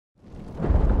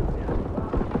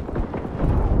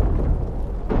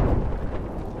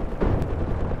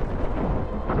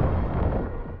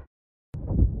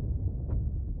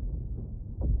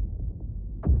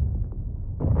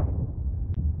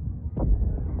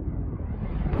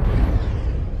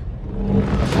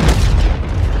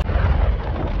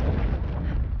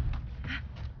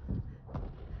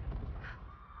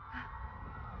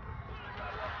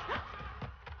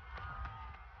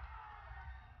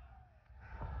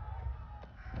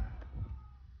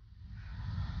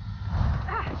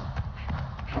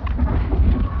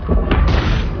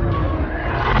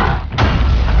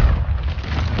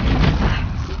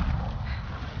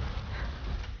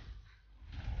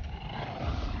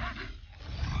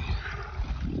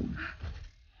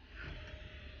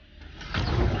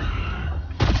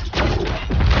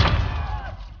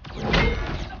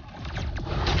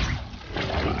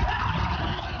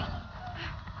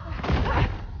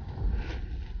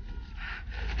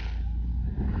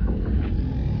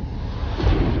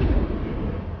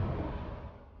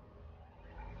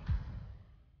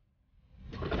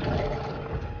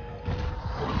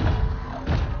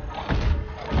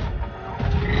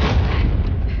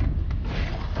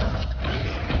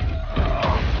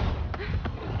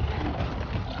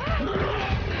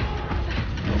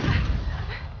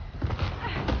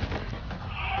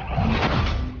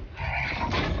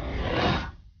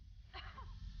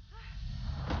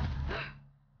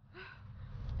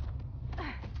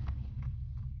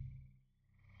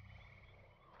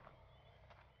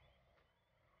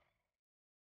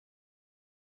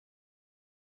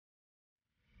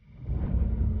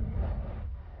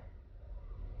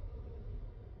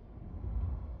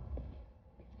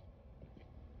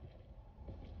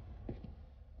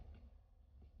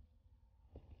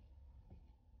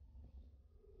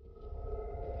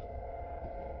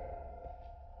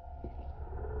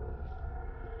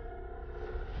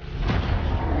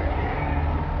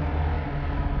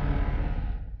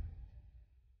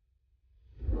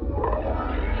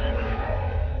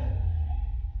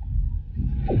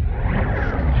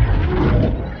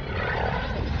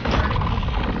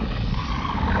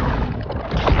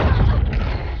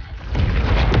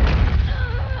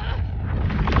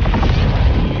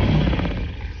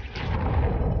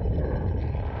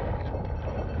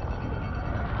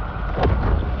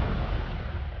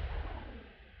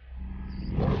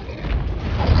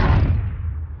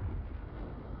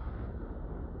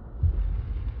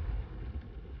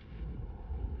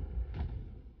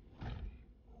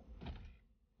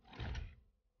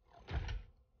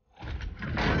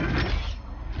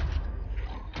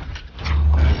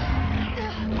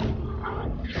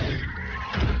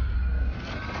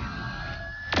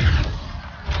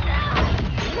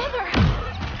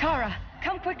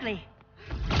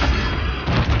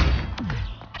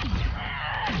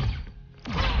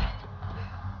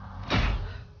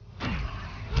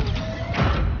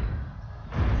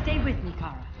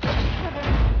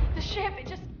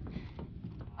ship.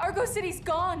 Argo City's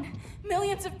gone.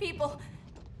 Millions of people.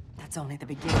 That's only the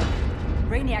beginning.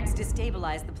 Brainiac's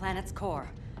destabilized the planet's core.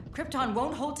 Krypton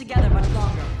won't hold together much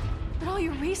longer. But all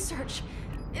your research,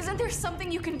 isn't there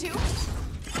something you can do?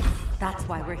 That's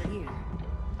why we're here.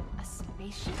 A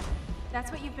spaceship?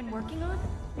 That's what you've been working on?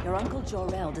 Your Uncle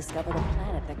Jor-El discovered a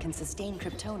planet that can sustain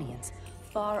Kryptonians,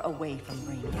 far away from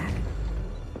Brainiac.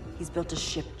 He's built a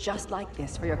ship just like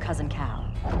this for your cousin Kal.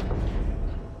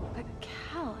 But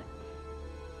Kal,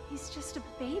 he's just a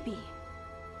baby.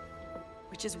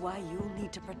 Which is why you'll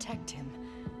need to protect him.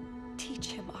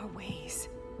 Teach him our ways.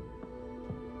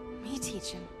 Me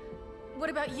teach him? What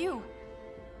about you?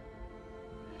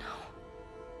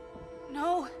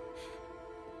 No.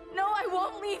 No, I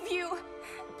won't leave you.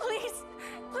 Please,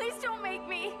 please don't make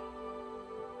me.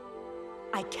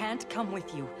 I can't come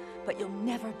with you, but you'll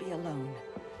never be alone.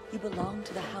 You belong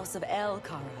to the House of El,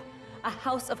 Kara. A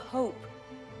house of hope.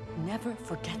 Never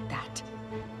forget that.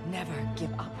 Never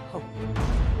give up hope.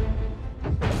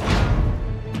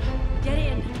 Get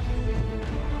in!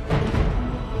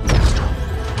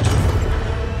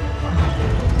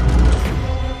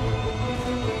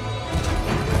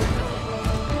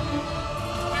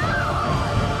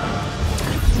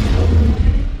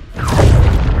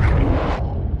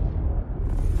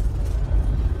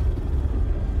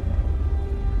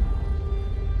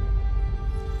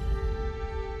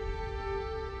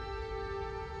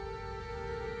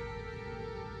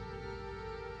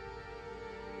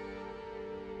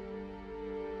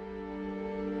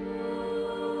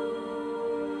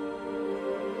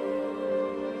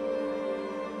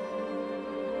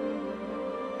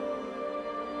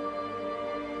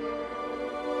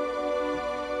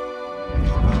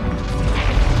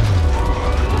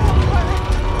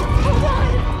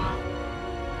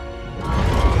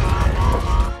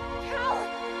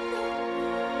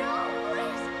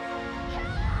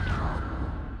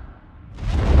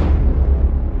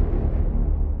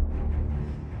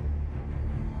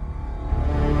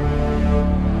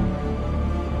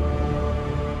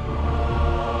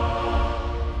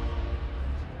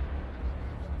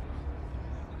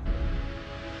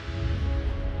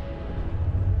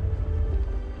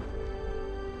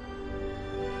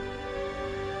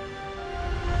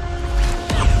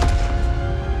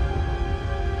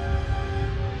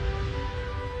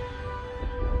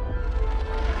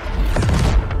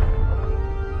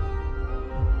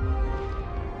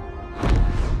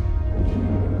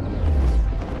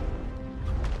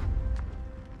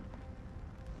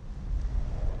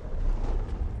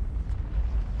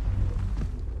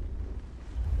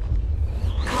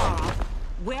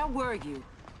 Where were you?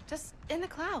 Just in the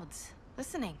clouds,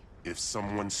 listening. If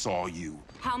someone saw you...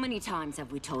 How many times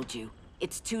have we told you?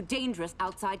 It's too dangerous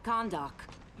outside Kahndaq.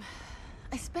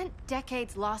 I spent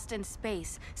decades lost in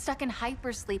space, stuck in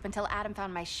hypersleep until Adam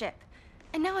found my ship.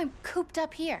 And now I'm cooped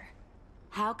up here.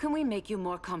 How can we make you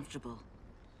more comfortable?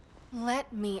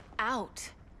 Let me out.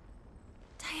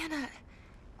 Diana,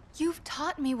 you've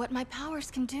taught me what my powers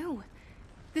can do.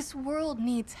 This world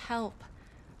needs help.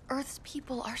 Earth's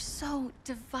people are so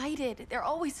divided. They're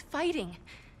always fighting.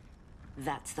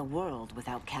 That's the world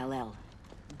without Kal-El.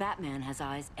 Batman has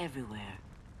eyes everywhere.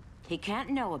 He can't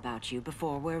know about you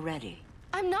before we're ready.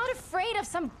 I'm not afraid of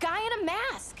some guy in a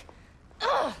mask.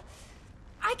 Ugh!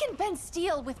 I can bend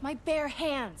steel with my bare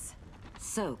hands.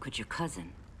 So could your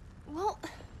cousin. Well,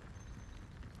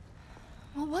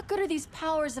 what good are these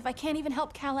powers if I can't even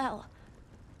help Kal-El?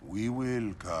 We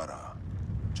will, Kara.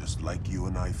 Just like you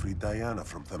and I freed Diana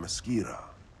from Themyscira.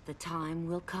 The time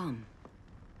will come.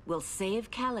 We'll save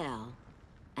Kal-El,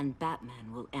 and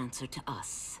Batman will answer to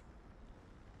us.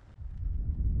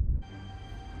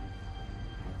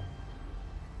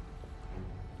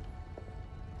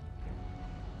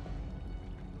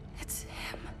 It's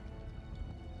him.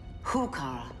 Who,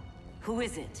 Kara? Who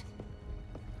is it?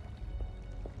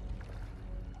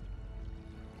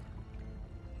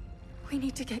 We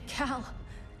need to get Kal.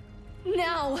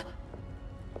 Now!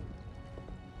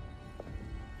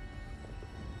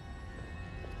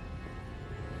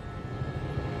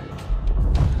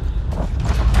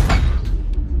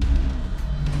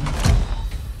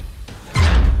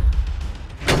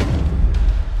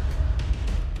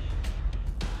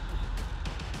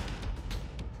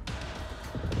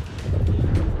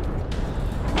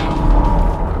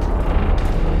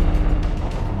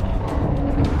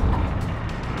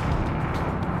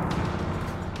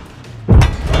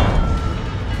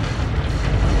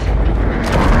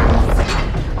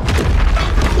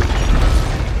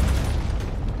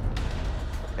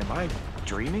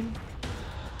 Dreaming?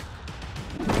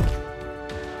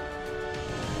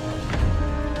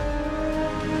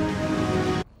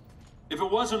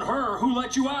 it wasn't her, who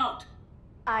let you out?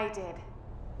 I did.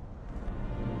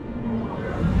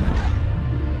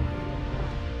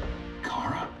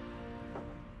 Kara?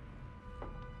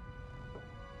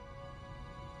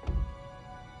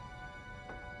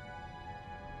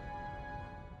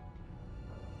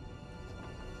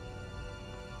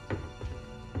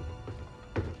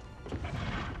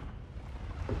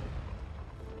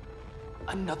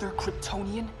 Another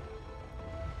Kryptonian?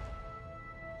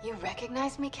 You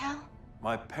recognize me, Kal?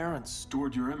 My parents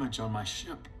stored your image on my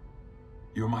ship.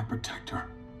 You're my protector.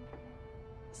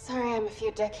 Sorry I'm a few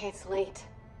decades late.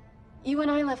 You and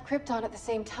I left Krypton at the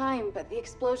same time, but the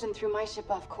explosion threw my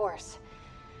ship off course.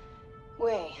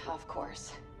 Way off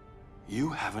course. You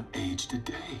haven't aged a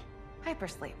day.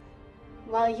 Hypersleep.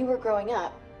 While you were growing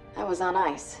up, I was on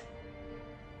ice.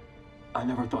 I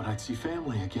never thought I'd see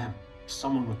family again.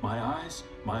 Someone with my eyes,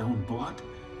 my own blood.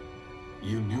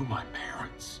 You knew my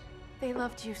parents. They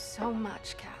loved you so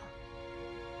much, Kal.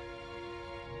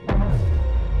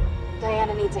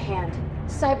 Diana needs a hand.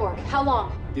 Cyborg, how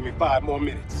long? Give me 5 more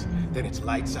minutes, then it's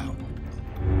lights out.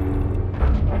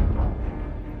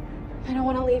 I don't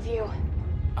want to leave you.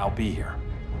 I'll be here.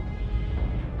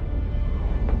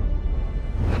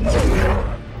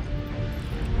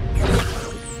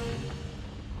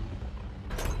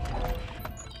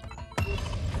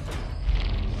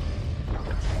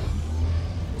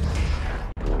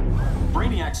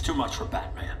 Brainiac's too much for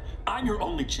Batman. I'm your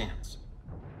only chance.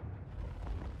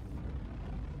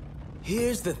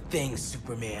 Here's the thing,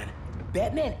 Superman.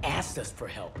 Batman asked us for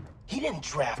help. He didn't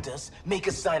draft us, make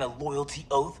us sign a loyalty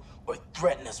oath, or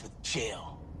threaten us with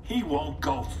jail. He won't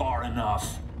go far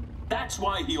enough. That's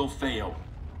why he'll fail.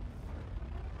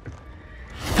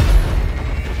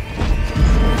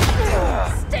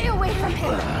 Stay away from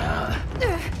him!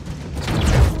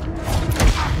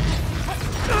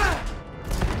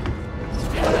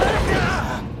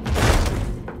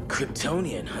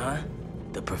 Kryptonian, huh?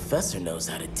 The professor knows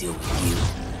how to deal with you.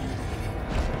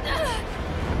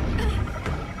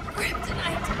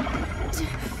 Kryptonite!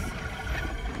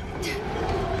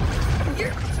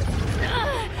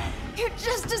 You're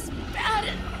just as bad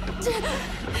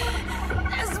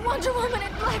as Wonder Woman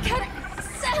and Black Cat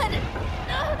said!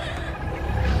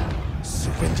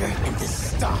 Surrender and this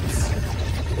stops.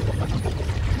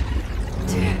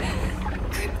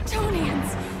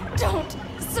 Kryptonians don't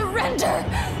surrender!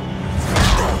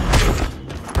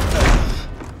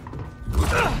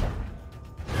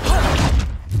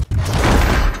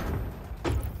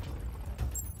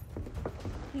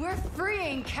 We're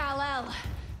freeing Kal-El,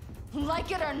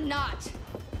 like it or not.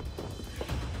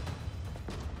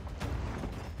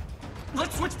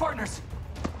 Let's switch partners!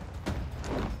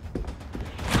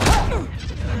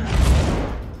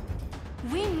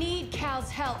 We need Kal's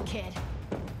help, kid.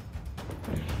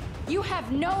 You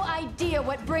have no idea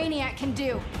what Brainiac can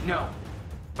do. No,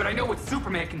 but I know what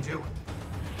Superman can do.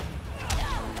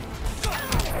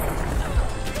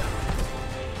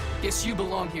 Guess you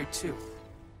belong here too.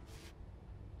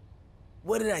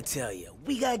 What did I tell you?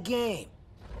 We got game.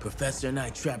 Professor and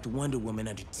I trapped Wonder Woman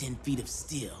under 10 feet of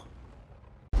steel.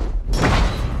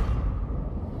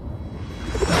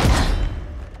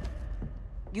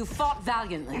 You fought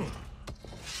valiantly.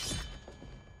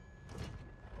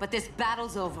 But this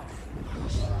battle's over.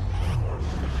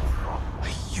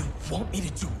 You want me to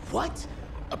do what?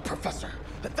 Professor,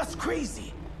 that's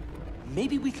crazy.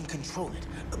 Maybe we can control it,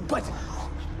 but...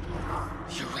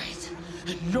 You're right.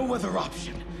 No other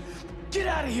option. Get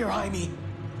out of here, Jaime!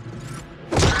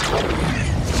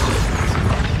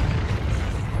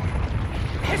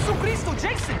 Jesucristo,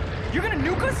 Jason! You're gonna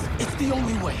nuke us? It's the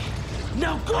only way.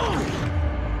 Now go!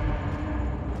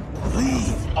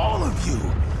 Leave, all of you,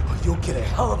 or you'll get a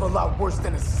hell of a lot worse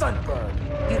than a sunburn.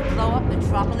 You'd blow up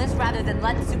Metropolis rather than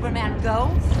let Superman go?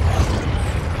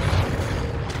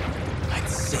 I'd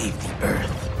save the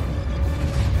Earth.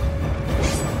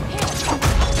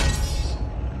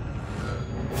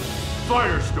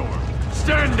 Firestorm,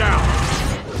 stand down!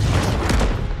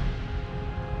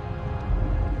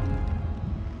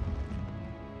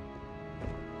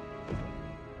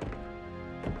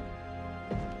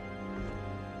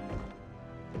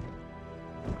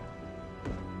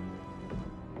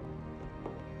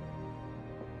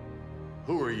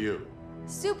 Who are you?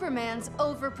 Superman's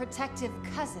overprotective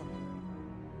cousin.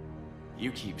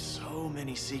 You keep so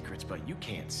many secrets, but you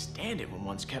can't stand it when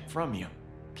one's kept from you,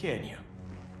 can you?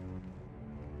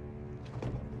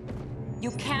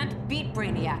 You can't beat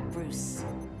Brainiac, Bruce.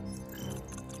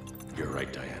 You're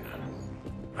right, Diana.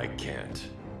 I can't.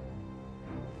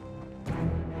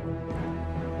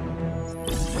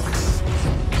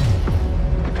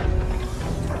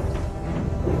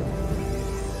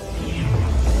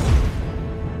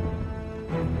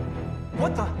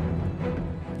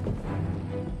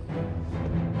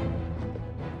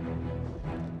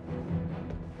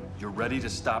 ready to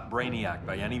stop Brainiac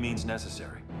by any means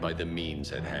necessary. By the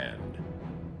means at hand.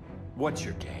 What's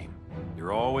your game?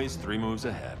 You're always 3 moves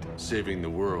ahead. Saving the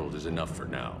world is enough for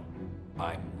now.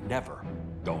 I'm never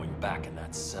going back in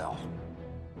that cell.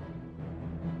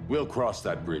 We'll cross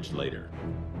that bridge later.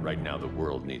 Right now, the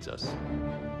world needs us.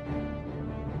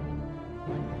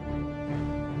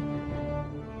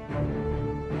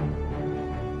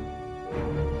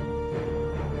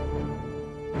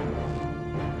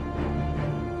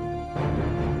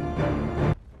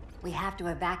 We have to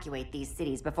evacuate these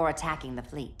cities before attacking the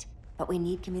fleet. But we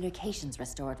need communications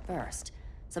restored first.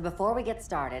 So before we get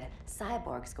started,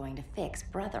 Cyborg's going to fix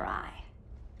Brother Eye.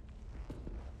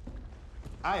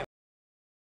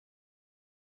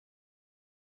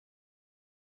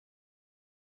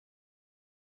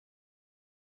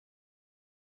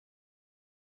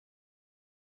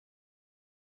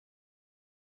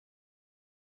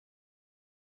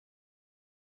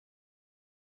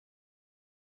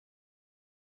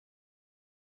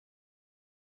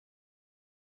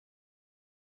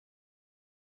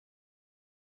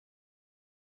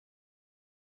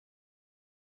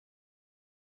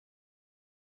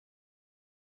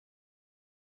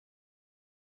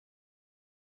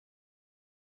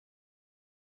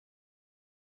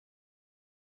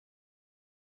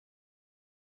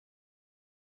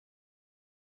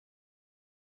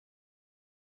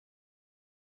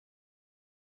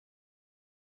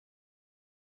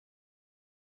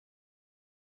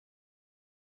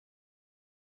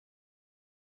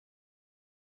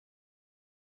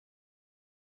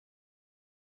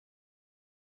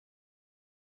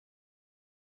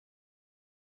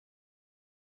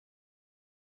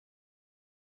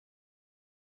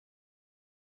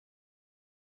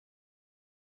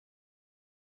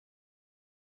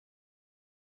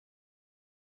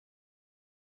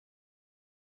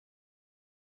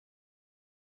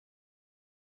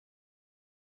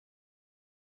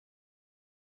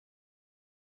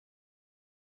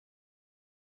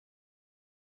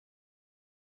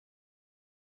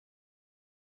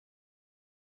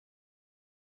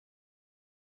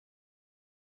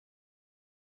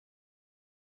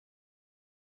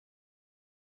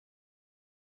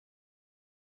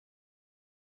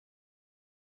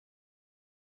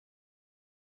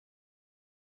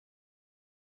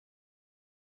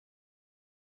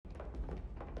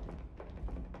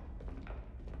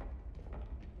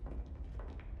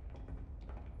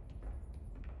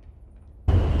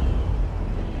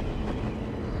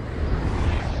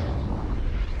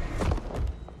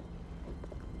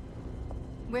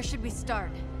 Where should we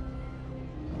start?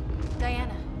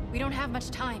 Diana, we don't have much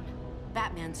time.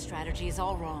 Batman's strategy is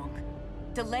all wrong.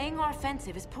 Delaying our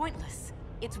offensive is pointless.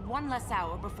 It's 1 less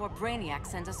hour before Brainiac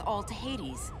sends us all to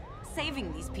Hades.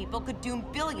 Saving these people could doom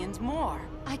billions more.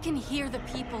 I can hear the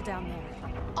people down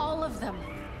there. All of them.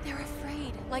 They're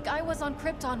afraid, like I was on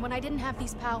Krypton when I didn't have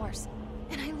these powers.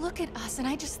 And I look at us and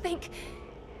I just think,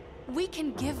 we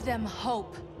can give them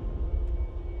hope.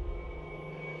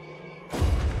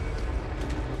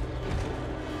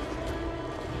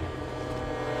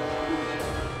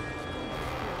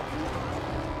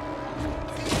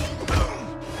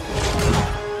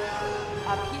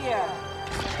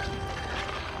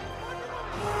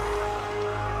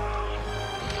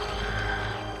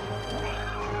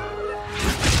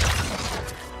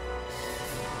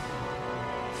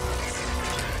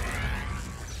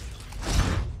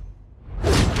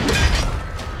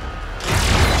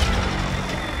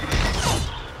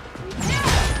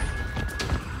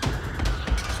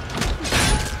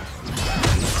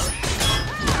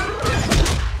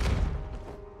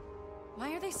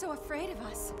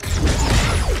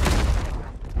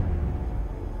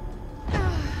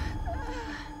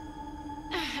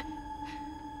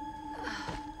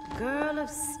 Girl of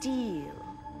Steel.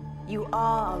 You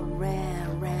are a rare,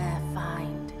 rare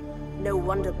find. No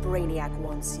wonder Brainiac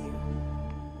wants you.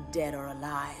 Dead or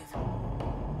alive.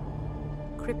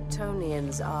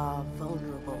 Kryptonians are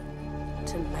vulnerable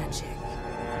to magic.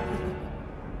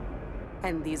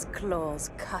 And these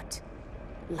claws cut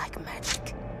like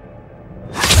magic.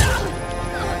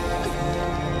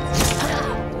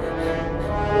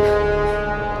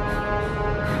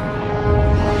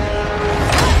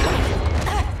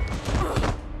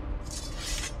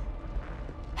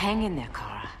 Hang in there,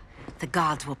 Kara. The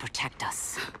gods will protect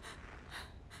us.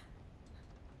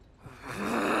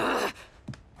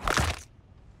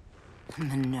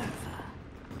 Minerva.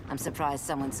 I'm surprised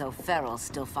someone so feral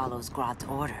still follows Grodd's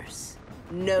orders.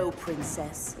 No,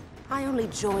 Princess. I only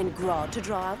joined Grodd to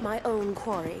draw out my own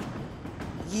quarry.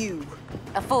 You.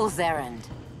 A fool's errand.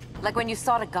 Like when you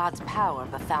sought a god's power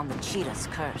but found the cheetah's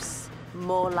curse.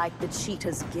 More like the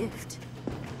cheetah's gift.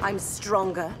 I'm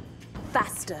stronger,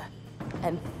 faster,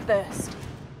 and thirsty.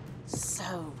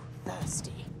 So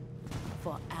thirsty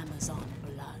for Amazon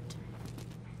blood.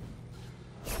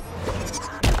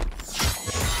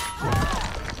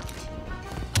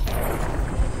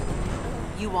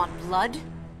 You want blood?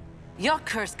 Your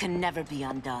curse can never be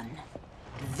undone.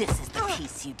 This is the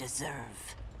peace you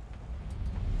deserve.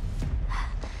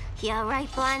 You all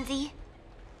right, Blondie?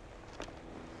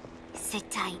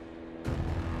 Sit tight.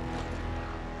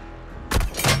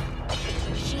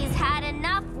 She's had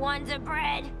enough, Wonder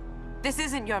Bread. This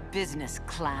isn't your business,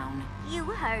 clown. You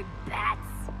heard bats.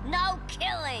 No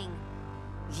killing.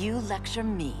 You lecture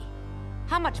me.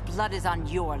 How much blood is on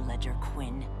your ledger,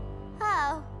 Quinn?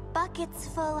 Oh, buckets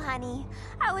full, honey.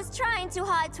 I was trying too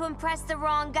hard to impress the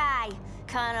wrong guy.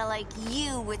 Kinda like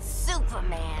you with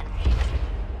Superman.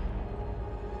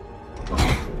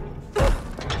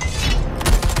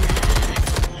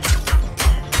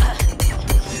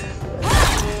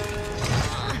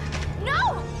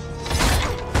 No!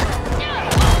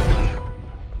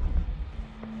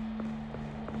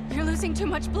 You're losing too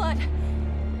much blood.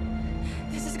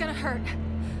 This is gonna hurt.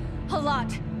 A lot.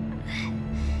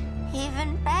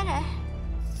 Even better.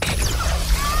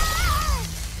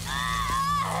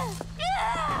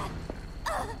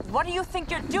 What do you think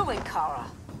you're doing, Kara?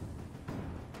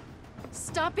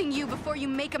 Stopping you before you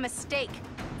make a mistake.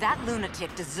 That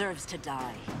lunatic deserves to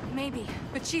die. Maybe,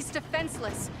 but she's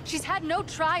defenseless. She's had no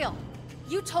trial.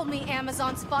 You told me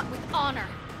Amazons fought with honor.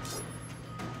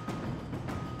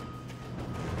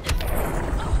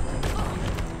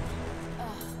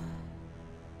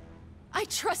 I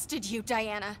trusted you,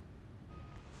 Diana.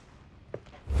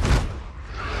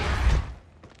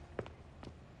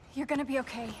 You're gonna be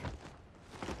okay.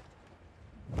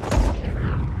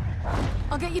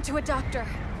 I'll get you to a doctor.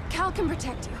 Kal can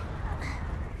protect you.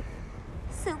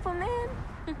 Superman?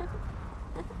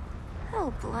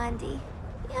 Oh, Blondie,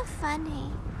 you're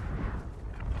funny.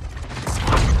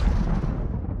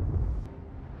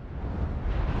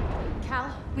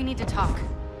 Kal, we need to talk.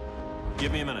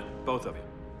 Give me a minute, both of you.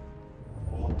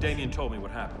 Damien told me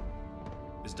what happened.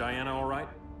 Is Diana all right?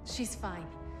 She's fine.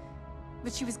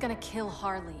 But she was gonna kill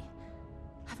Harley.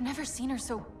 I've never seen her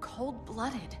so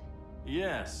cold-blooded.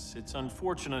 Yes, it's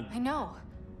unfortunate. I know.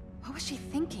 What was she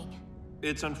thinking?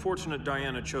 It's unfortunate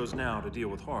Diana chose now to deal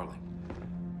with Harley.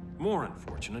 More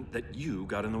unfortunate that you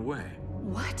got in the way.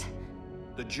 What?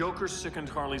 The Joker sickened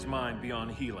Harley's mind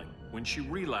beyond healing. When she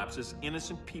relapses,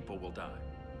 innocent people will die.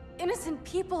 Innocent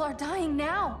people are dying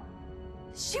now.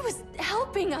 She was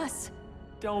helping us.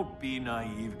 Don't be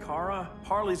naive, Kara.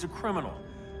 Harley's a criminal.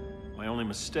 My only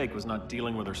mistake was not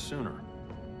dealing with her sooner.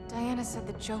 Diana said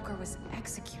the Joker was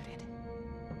executed.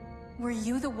 Were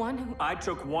you the one who... I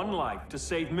took one life to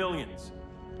save millions.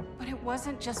 But it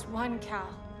wasn't just one, Kal,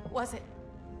 was it?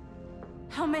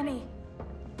 How many?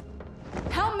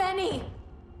 How many?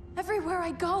 Everywhere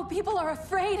I go, people are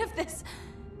afraid of this.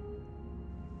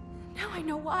 Now I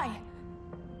know why.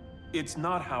 It's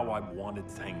not how I wanted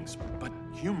things, but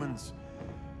humans...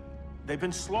 They've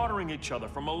been slaughtering each other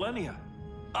for millennia.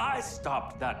 I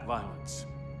stopped that violence.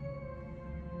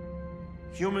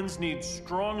 Humans need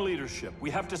strong leadership.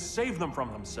 We have to save them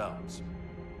from themselves.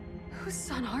 Whose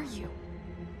son are you?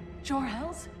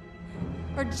 Jor-El's?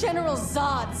 Or General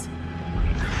Zod's?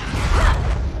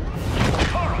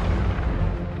 Kara!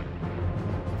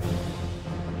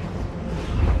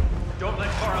 Don't let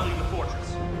Kara leave the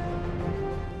fortress.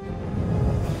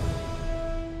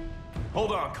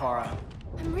 Hold on, Kara.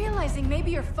 I'm realizing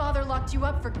maybe your father locked you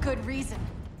up for good reason.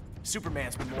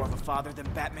 Superman's been more of a father than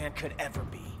Batman could ever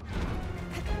be.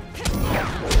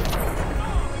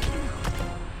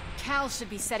 Kal should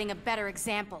be setting a better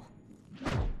example.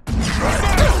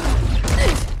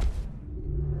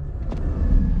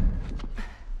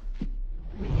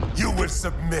 You will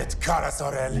submit, Kara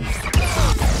Zor-El.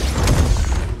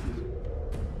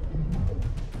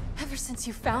 Ever since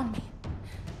you found me,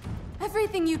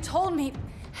 everything you told me,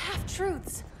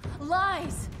 half-truths,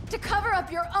 lies, to cover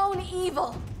up your own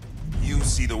evil. You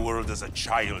see the world as a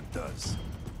child does.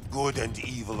 Good and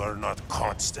evil are not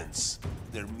constants.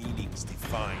 Their meanings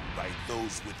defined by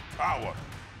those with power.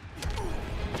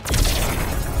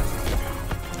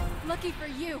 Lucky for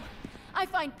you, I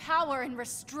find power in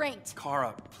restraint.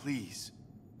 Kara, please.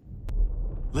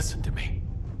 Listen to me.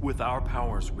 With our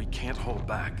powers, we can't hold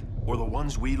back, or the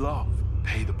ones we love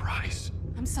pay the price.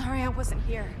 I'm sorry I wasn't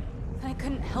here, and I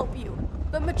couldn't help you.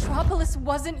 But Metropolis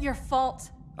wasn't your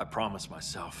fault. I promise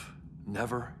myself,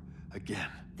 never again.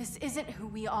 This isn't who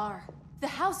we are. The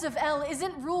House of El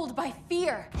isn't ruled by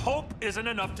fear. Hope isn't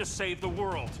enough to save the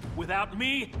world. Without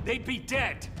me, they'd be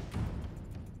dead.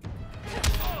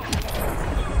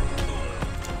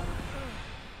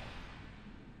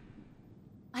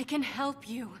 I can help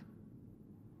you.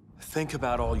 Think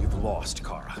about all you've lost,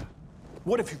 Kara.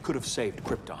 What if you could have saved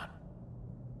Krypton?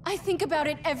 I think about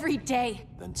it every day.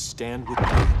 Then stand with me.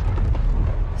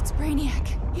 It's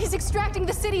Brainiac. He's extracting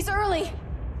the cities early.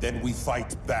 Then we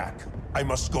fight back. I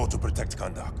must go to protect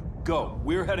Kahndaq. Go.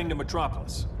 We're heading to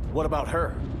Metropolis. What about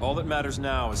her? All that matters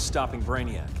now is stopping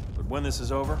Brainiac. But when this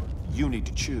is over, you need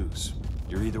to choose.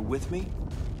 You're either with me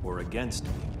or against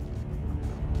me.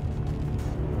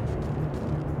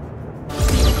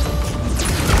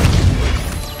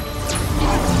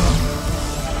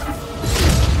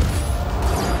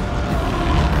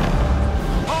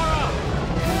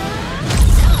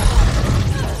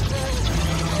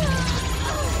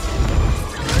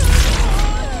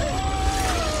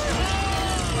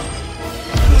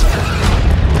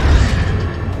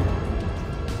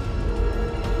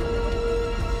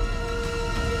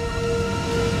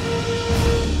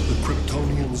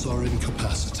 Are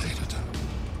incapacitated.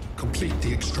 Complete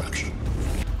the extraction.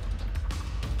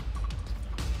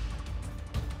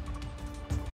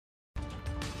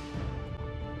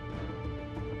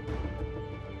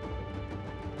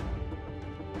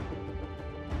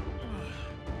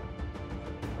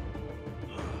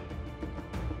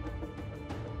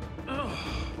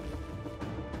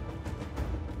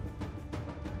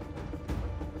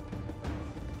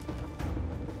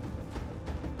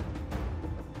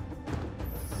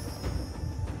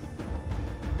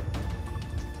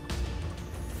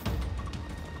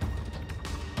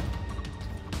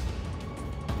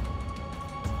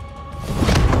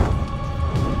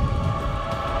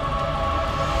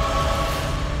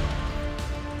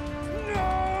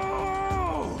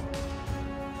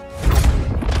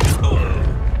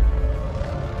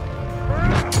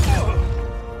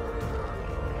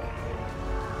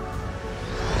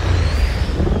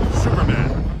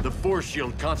 Force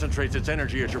shield concentrates its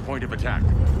energy at your point of attack.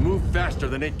 Move faster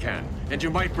than it can, and you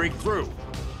might break through.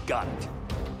 Got it.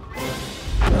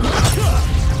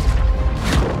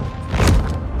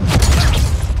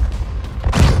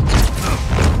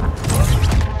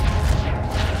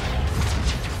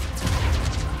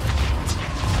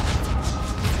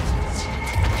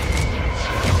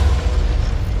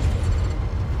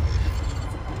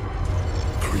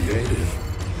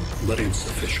 Creative, but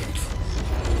insufficient.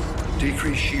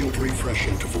 Decrease shield refresh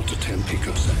interval to 10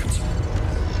 picoseconds.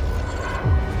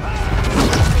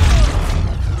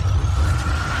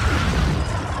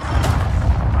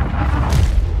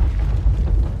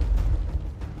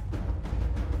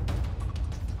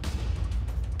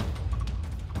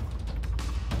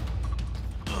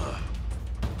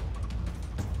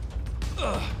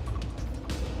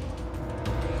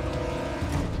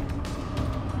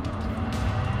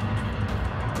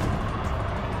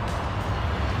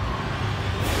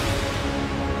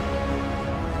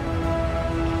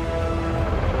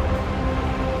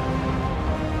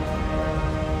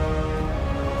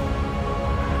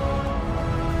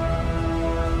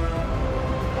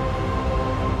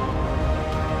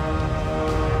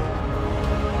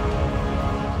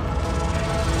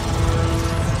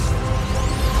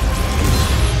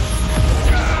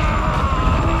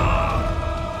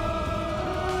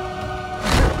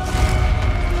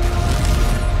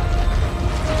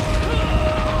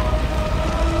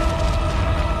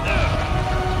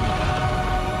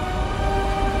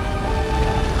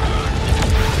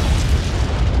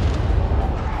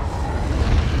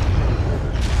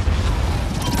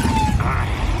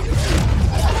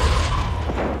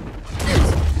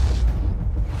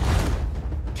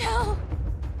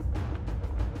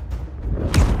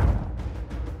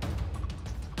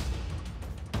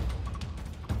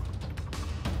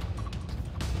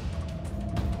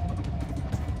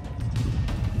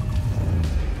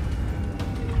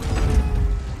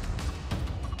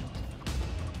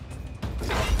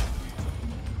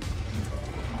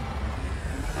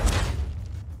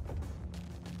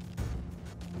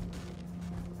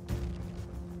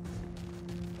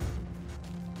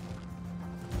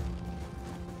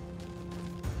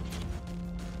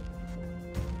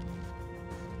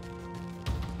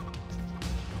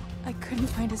 I couldn't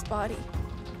find his body.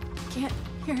 Can't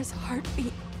hear his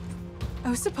heartbeat. I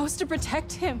was supposed to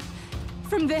protect him.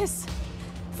 From this.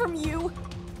 From you.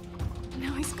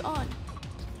 Now he's gone.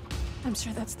 I'm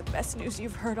sure that's the best news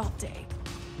you've heard all day.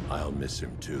 I'll miss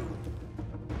him too.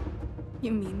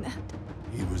 You mean that?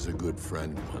 He was a good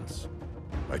friend once.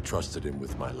 I trusted him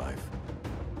with my life.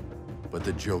 But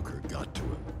the Joker got to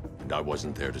him, and I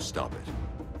wasn't there to stop it.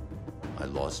 I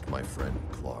lost my friend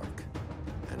Clark,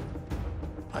 and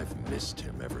I've missed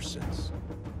him ever since.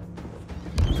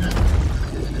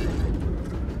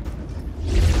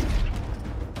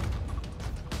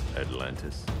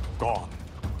 Atlantis? Gone.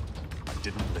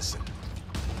 didn't listen.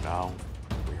 Now,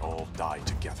 we all die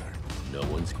together. No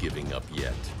one's giving up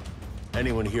yet.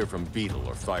 Anyone here from Beetle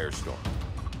or Firestorm?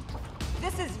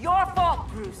 This is your fault,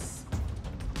 Bruce.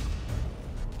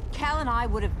 Kal and I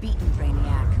would have beaten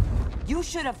Brainiac. You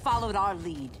should have followed our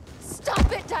lead.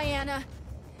 Stop it, Diana!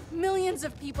 Millions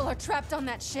of people are trapped on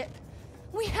that ship.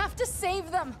 We have to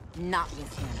save them! Not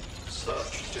with him.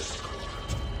 Such discord.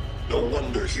 No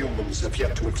wonder humans have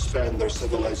yet to expand their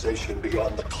civilization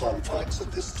beyond the confines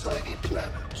of this tiny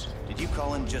planet. Did you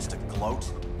call him just a gloat?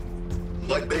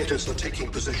 My betas are taking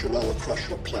position all across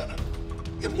your planet.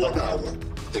 In 1 hour,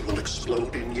 they will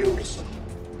explode in unison,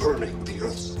 burning the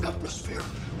Earth's atmosphere,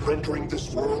 rendering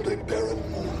this world a barren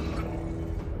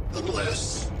moon.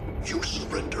 Unless you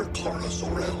surrender Kara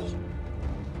Zor-El.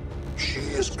 She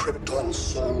is Krypton's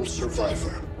sole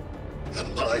survivor,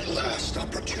 and my last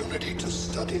opportunity to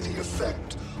study the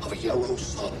effect of a yellow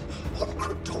sun on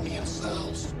Kryptonian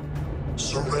cells.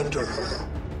 Surrender her,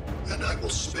 and I will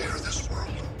spare this world.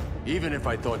 Even if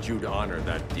I thought you'd honor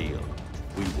that deal,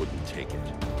 we wouldn't take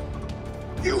it.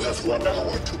 You have 1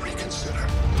 hour to reconsider.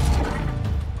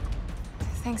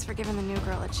 Thanks for giving the new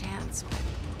girl a chance, but...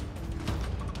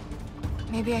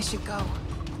 maybe I should go.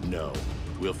 No.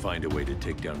 We'll find a way to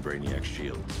take down Brainiac's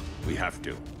shields. We have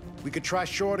to. We could try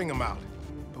shorting him out,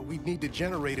 but we'd need to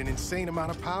generate an insane amount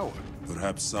of power.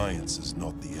 Perhaps science is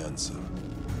not the answer.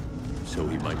 So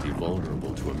he might be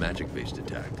vulnerable to a magic-based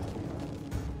attack.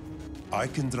 I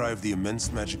can drive the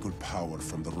immense magical power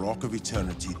from the Rock of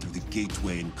Eternity through the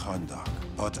gateway in Kahndaq.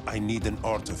 But I need an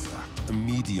artifact, a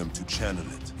medium to channel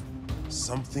it.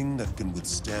 Something that can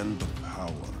withstand the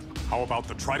power. How about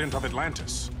the Trident of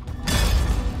Atlantis?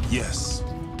 Yes,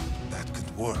 that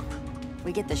could work.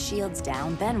 We get the shields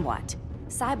down, then what?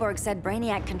 Cyborg said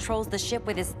Brainiac controls the ship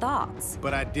with his thoughts.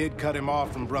 But I did cut him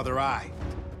off from Brother Eye.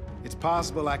 It's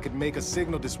possible I could make a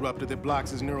signal disruptor that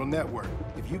blocks his neural network.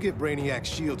 If you get Brainiac's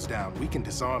shields down, we can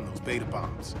disarm those beta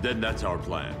bombs. Then that's our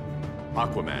plan.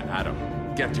 Aquaman, Adam,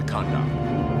 get to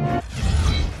Kahndaq.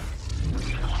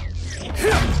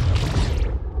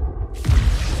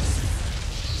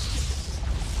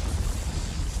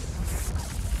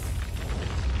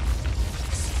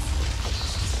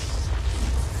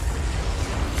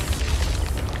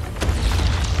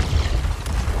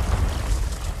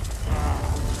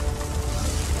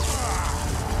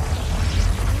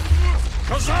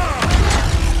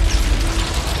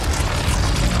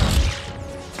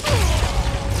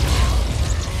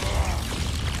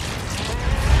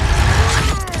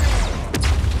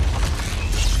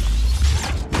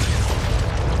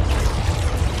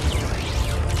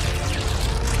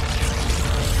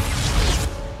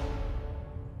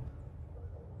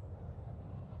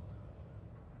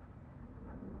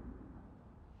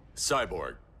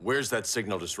 Cyborg, where's that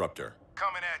signal disruptor?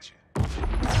 Coming at you.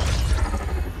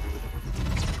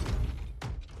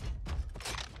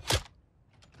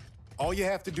 All you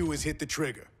have to do is hit the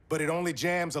trigger, but it only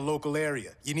jams a local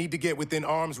area. You need to get within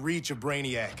arm's reach of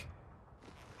Brainiac.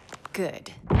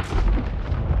 Good.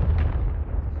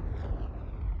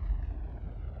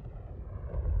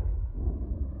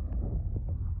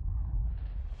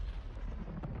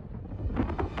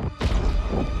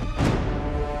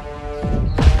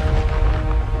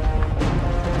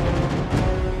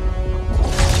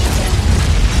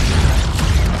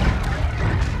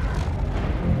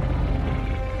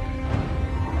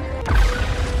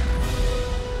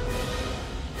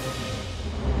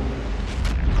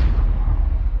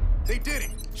 They did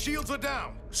it! Shields are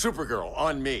down! Supergirl,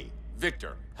 on me.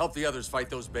 Victor, help the others fight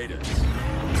those betas.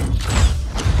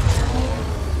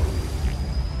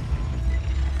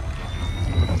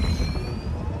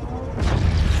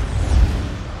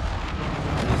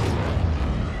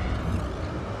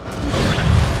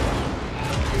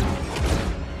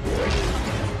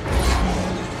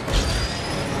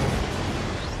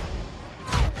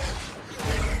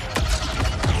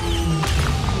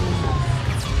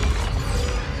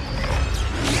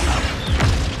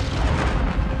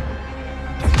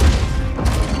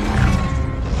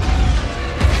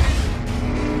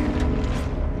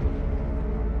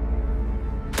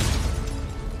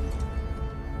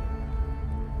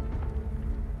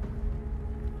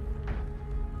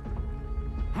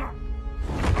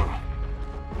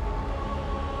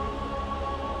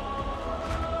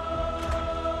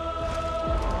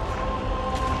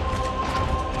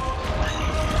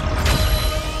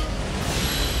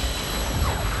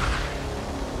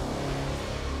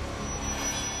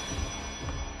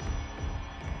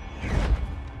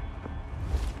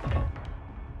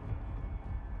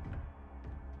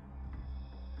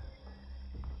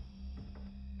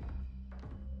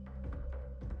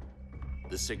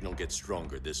 The signal gets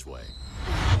stronger this way.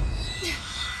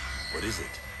 What is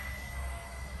it?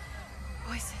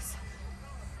 Voices.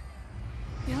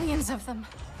 Billions of them.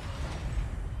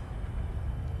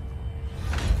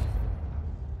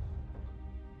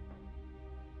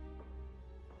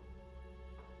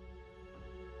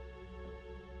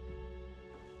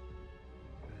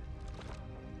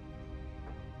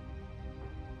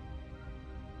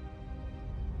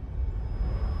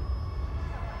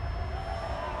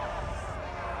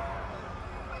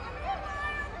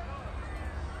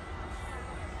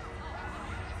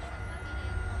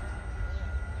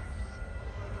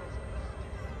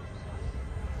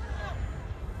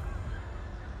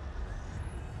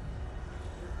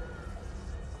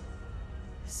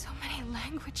 So many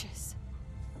languages.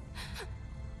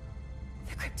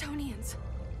 The Kryptonians.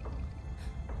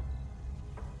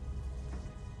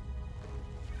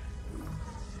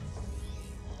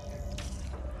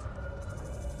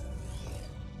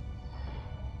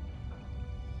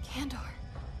 Kandor.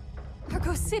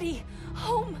 Argo City.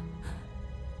 Home.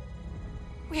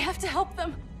 We have to help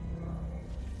them.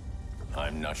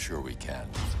 I'm not sure we can.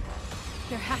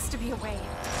 There has to be a way.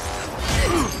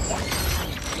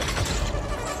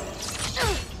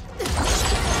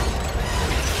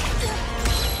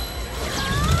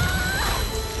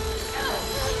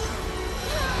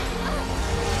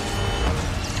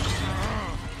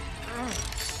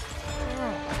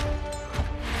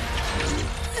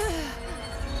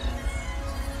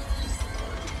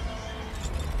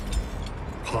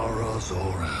 Kara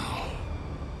Zor-El.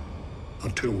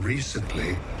 Until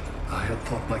recently, I had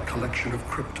thought my collection of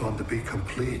Krypton to be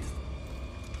complete.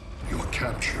 Your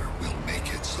capture will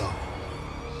make it so.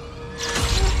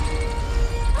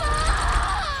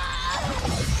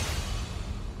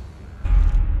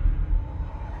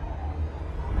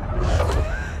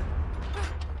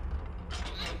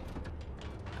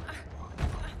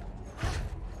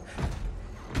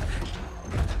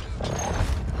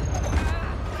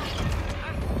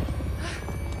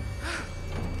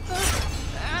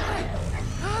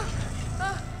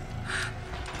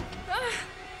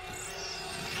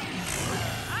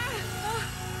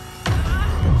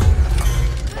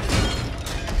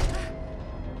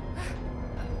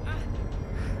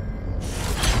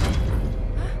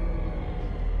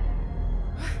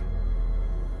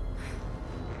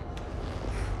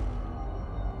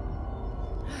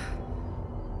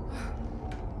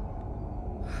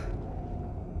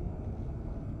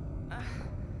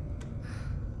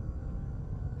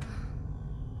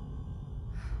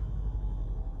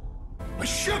 My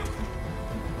ship!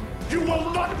 You will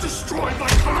not destroy my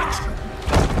collection!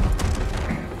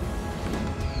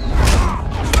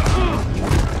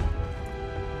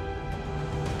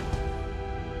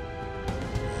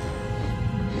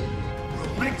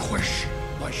 Relinquish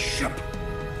my ship!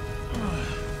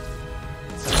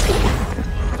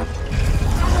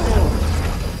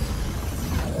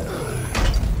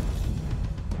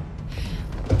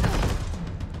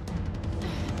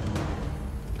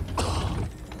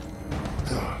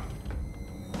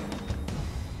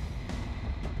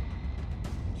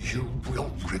 You will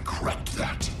regret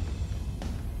that.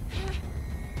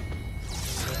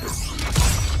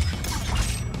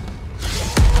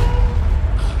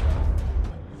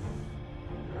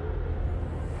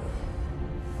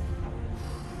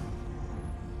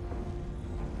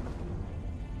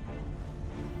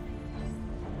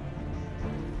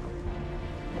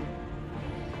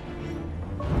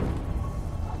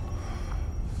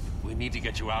 We need to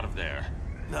get you out of there.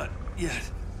 Not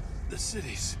yet. The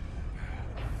city's...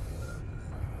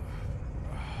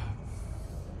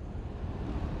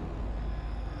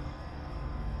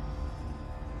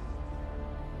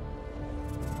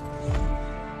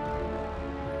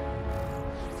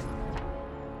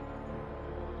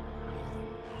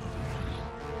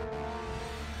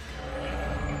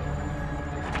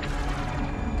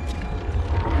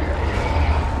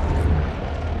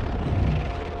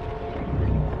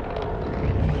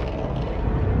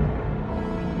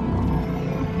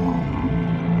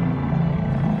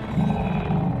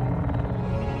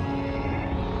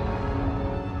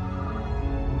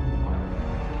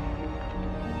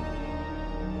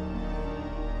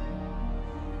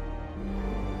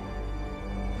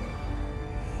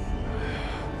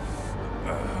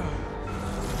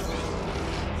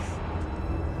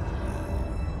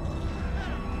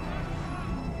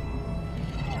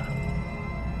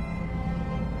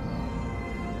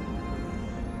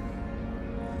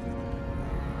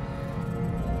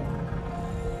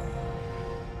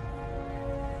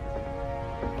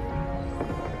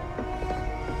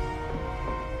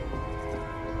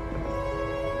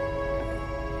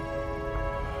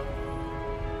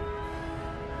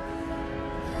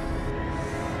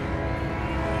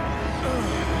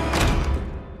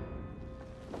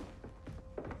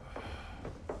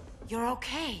 You're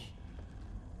okay.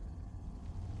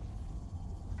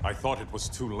 I thought it was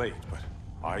too late, but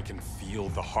I can feel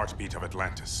the heartbeat of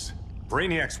Atlantis.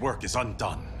 Brainiac's work is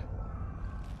undone.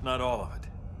 Not all of it.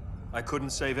 I couldn't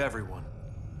save everyone.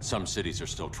 Some cities are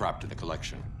still trapped in the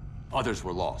collection. Others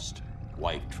were lost,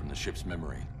 wiped from the ship's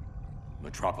memory.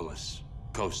 Metropolis,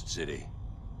 Coast City.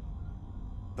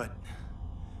 But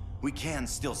we can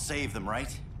still save them,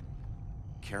 right?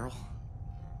 Carol?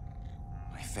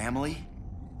 My family?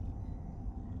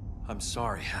 I'm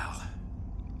sorry, Hal.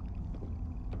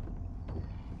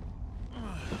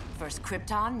 First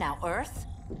Krypton, now Earth?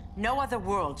 No other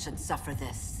world should suffer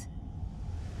this.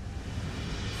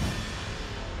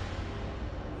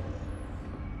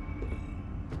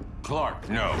 Clark,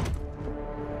 no.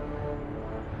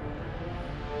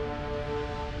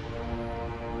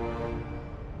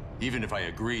 Even if I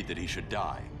agreed that he should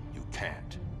die, you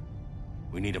can't.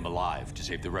 We need him alive to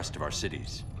save the rest of our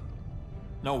cities.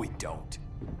 No, we don't.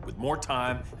 With more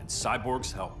time and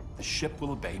Cyborg's help, the ship will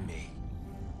obey me.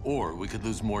 Or we could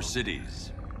lose more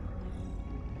cities.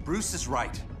 Bruce is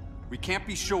right. We can't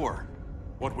be sure.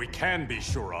 What we can be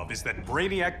sure of is that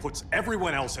Brainiac puts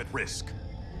everyone else at risk.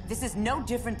 This is no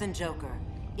different than Joker.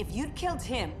 If you'd killed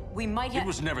him, we might have— It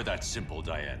was never that simple,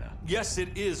 Diana. Yes,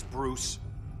 it is, Bruce.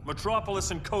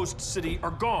 Metropolis and Coast City are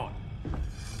gone.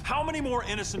 How many more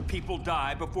innocent people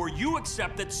die before you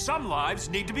accept that some lives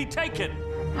need to be taken?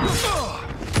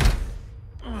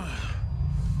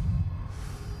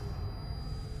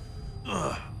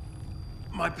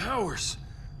 My powers.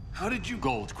 How did you—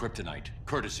 Gold kryptonite,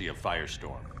 courtesy of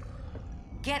Firestorm.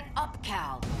 Get up,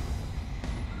 Kal.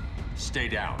 Stay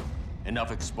down.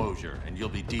 Enough exposure, and you'll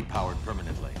be depowered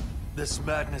permanently. This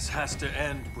madness has to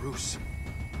end, Bruce.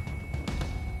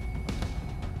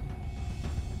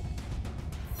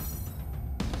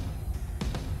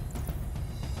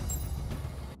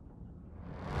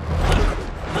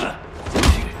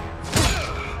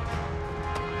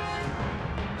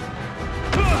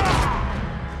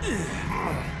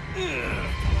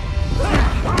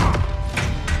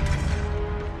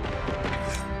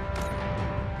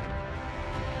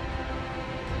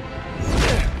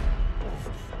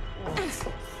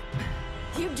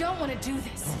 You don't want to do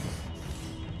this.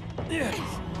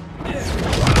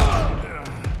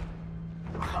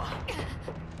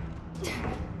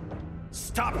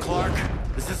 Stop, Clark!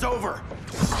 This is over!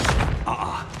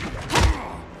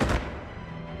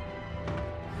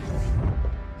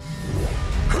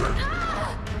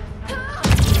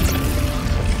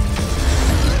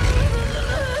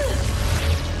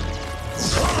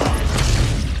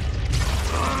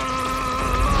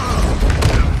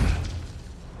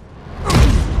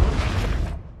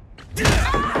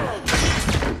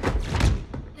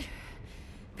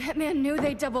 Batman knew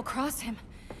they'd double-cross him.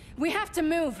 We have to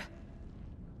move.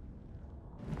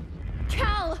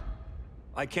 Kal!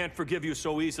 I can't forgive you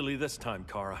so easily this time,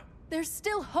 Kara. There's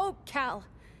still hope, Kal.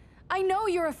 I know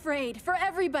you're afraid, for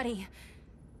everybody.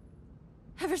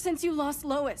 Ever since you lost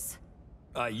Lois.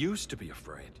 I used to be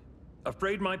afraid.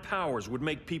 Afraid my powers would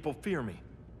make people fear me.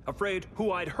 Afraid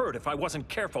who I'd hurt if I wasn't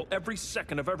careful every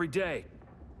second of every day.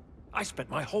 I spent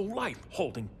my whole life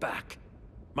holding back.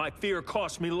 My fear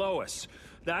cost me Lois.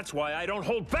 That's why I don't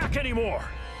hold back anymore!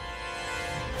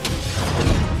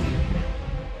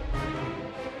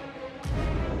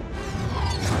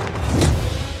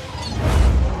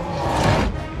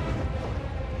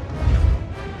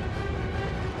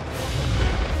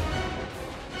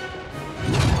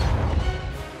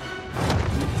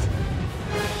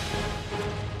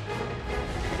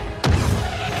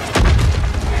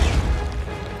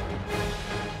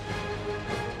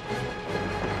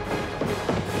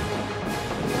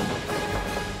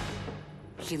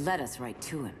 She led us right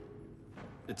to him.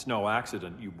 It's no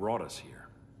accident you brought us here.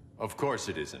 Of course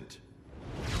it isn't.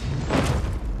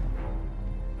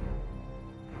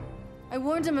 I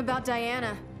warned him about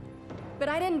Diana, but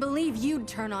I didn't believe you'd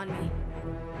turn on me.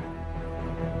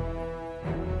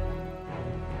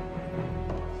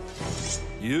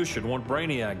 You should want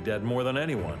Brainiac dead more than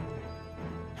anyone.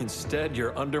 Instead,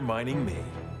 you're undermining me.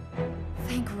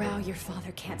 Thank Rao your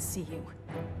father can't see you.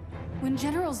 When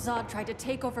General Zod tried to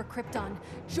take over Krypton,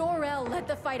 Jor-El led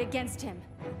the fight against him.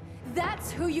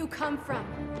 That's who you come from.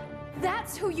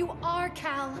 That's who you are,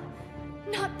 Kal.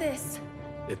 Not this.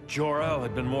 If Jor-El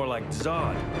had been more like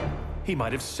Zod, he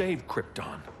might have saved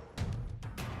Krypton.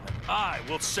 And I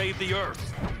will save the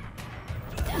Earth.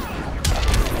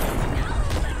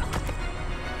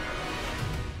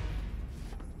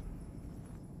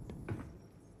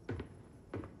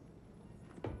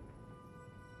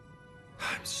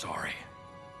 I'm sorry.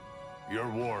 Your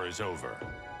war is over.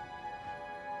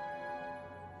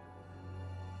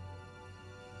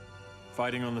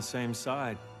 Fighting on the same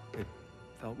side, it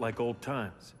felt like old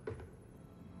times.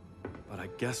 But I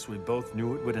guess we both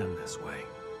knew it would end this way.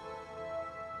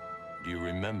 Do you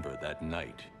remember that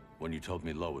night when you told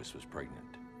me Lois was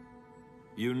pregnant?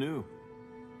 You knew,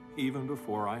 even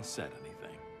before I said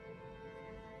anything.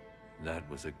 That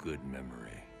was a good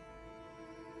memory.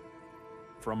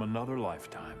 From another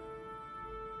lifetime.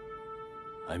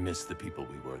 I miss the people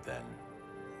we were then.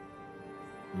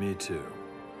 Me too.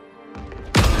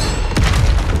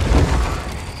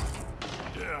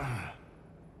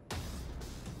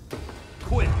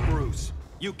 Quit, Bruce.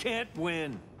 You can't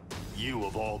win. You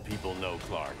of all people know,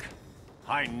 Clark.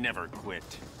 I never quit.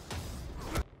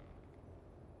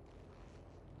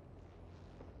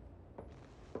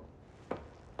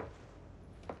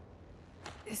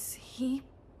 Is he?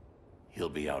 He'll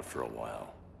be out for a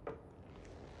while.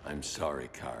 I'm sorry,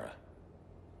 Kara.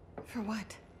 For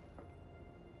what?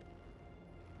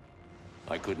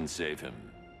 I couldn't save him.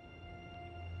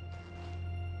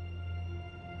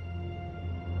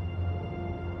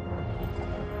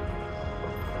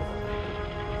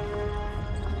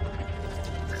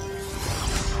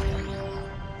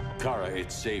 Kara,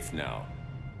 it's safe now.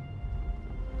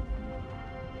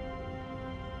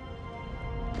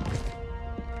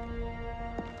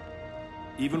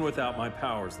 Even without my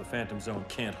powers, the Phantom Zone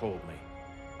can't hold me.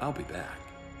 I'll be back.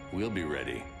 We'll be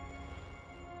ready.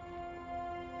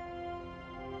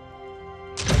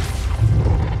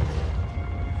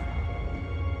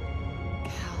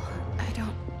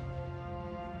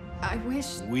 I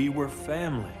wish... We were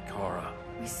family, Kara.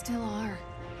 We still are.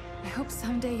 I hope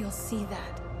someday you'll see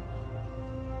that.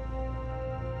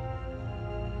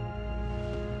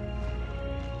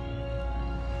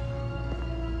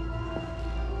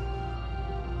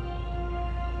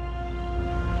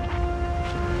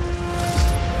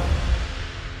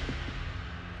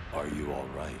 Are you all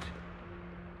right?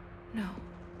 No.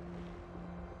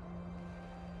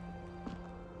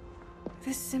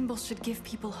 This symbol should give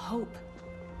people hope.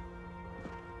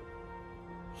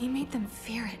 He made them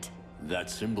fear it. That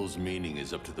symbol's meaning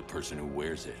is up to the person who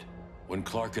wears it. When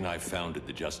Clark and I founded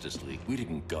the Justice League, we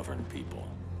didn't govern people.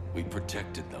 We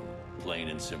protected them, plain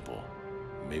and simple.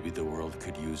 Maybe the world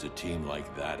could use a team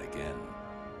like that again.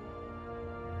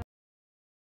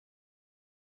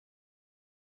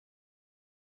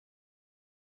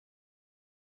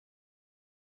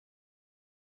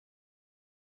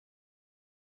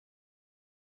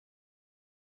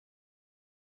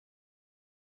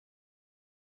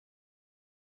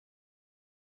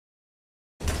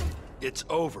 It's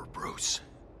over, Bruce.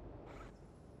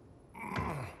 You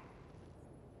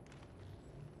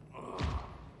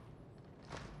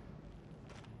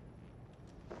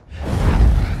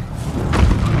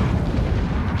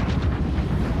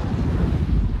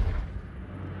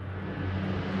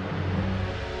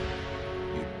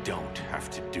don't have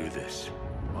to do this.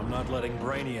 I'm not letting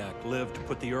Brainiac live to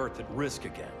put the Earth at risk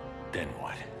again. Then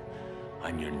what?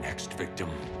 I'm your next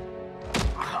victim.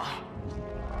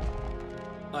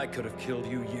 I could have killed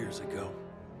you years ago.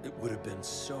 It would have been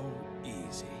so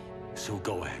easy. So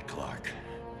go ahead, Clark.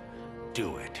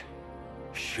 Do it.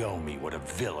 Show me what a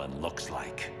villain looks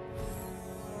like.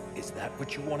 Is that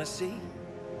what you want to see?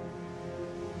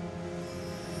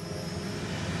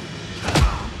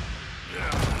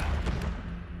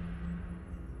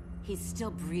 He's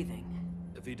still breathing.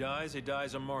 If he dies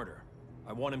a martyr.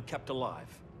 I want him kept alive.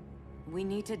 We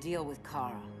need to deal with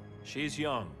Kara. She's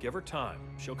young. Give her time.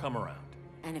 She'll come around.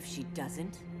 And if she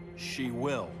doesn't? She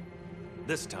will.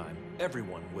 This time,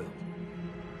 everyone will.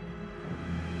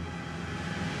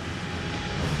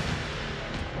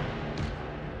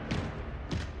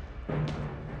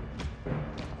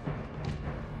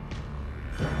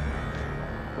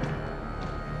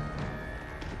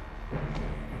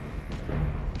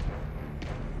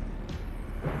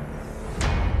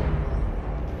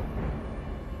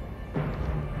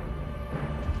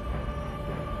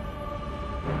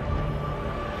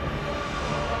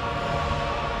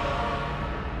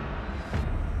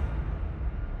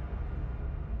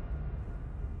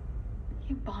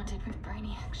 You bonded with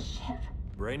Brainiac's ship.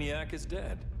 Brainiac is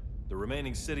dead. The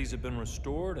remaining cities have been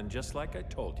restored, and just like I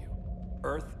told you,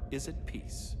 Earth is at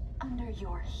peace. Under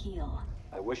your heel.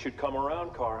 I wish you'd come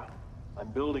around, Kara. I'm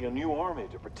building a new army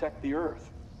to protect the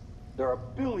Earth. There are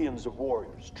billions of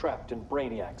warriors trapped in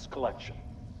Brainiac's collection.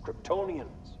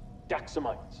 Kryptonians,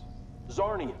 Daxamites,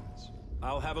 Zarnians.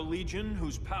 I'll have a legion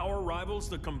whose power rivals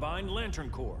the combined Lantern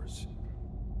Corps.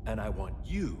 And I want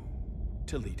you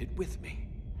to lead it with me.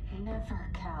 Never,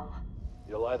 Kal.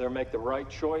 You'll either make the right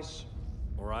choice,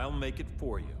 or I'll make it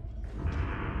for you.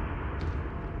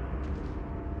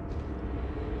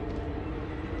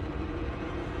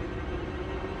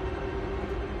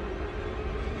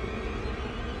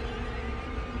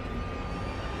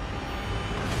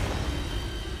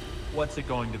 what's it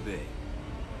going to be?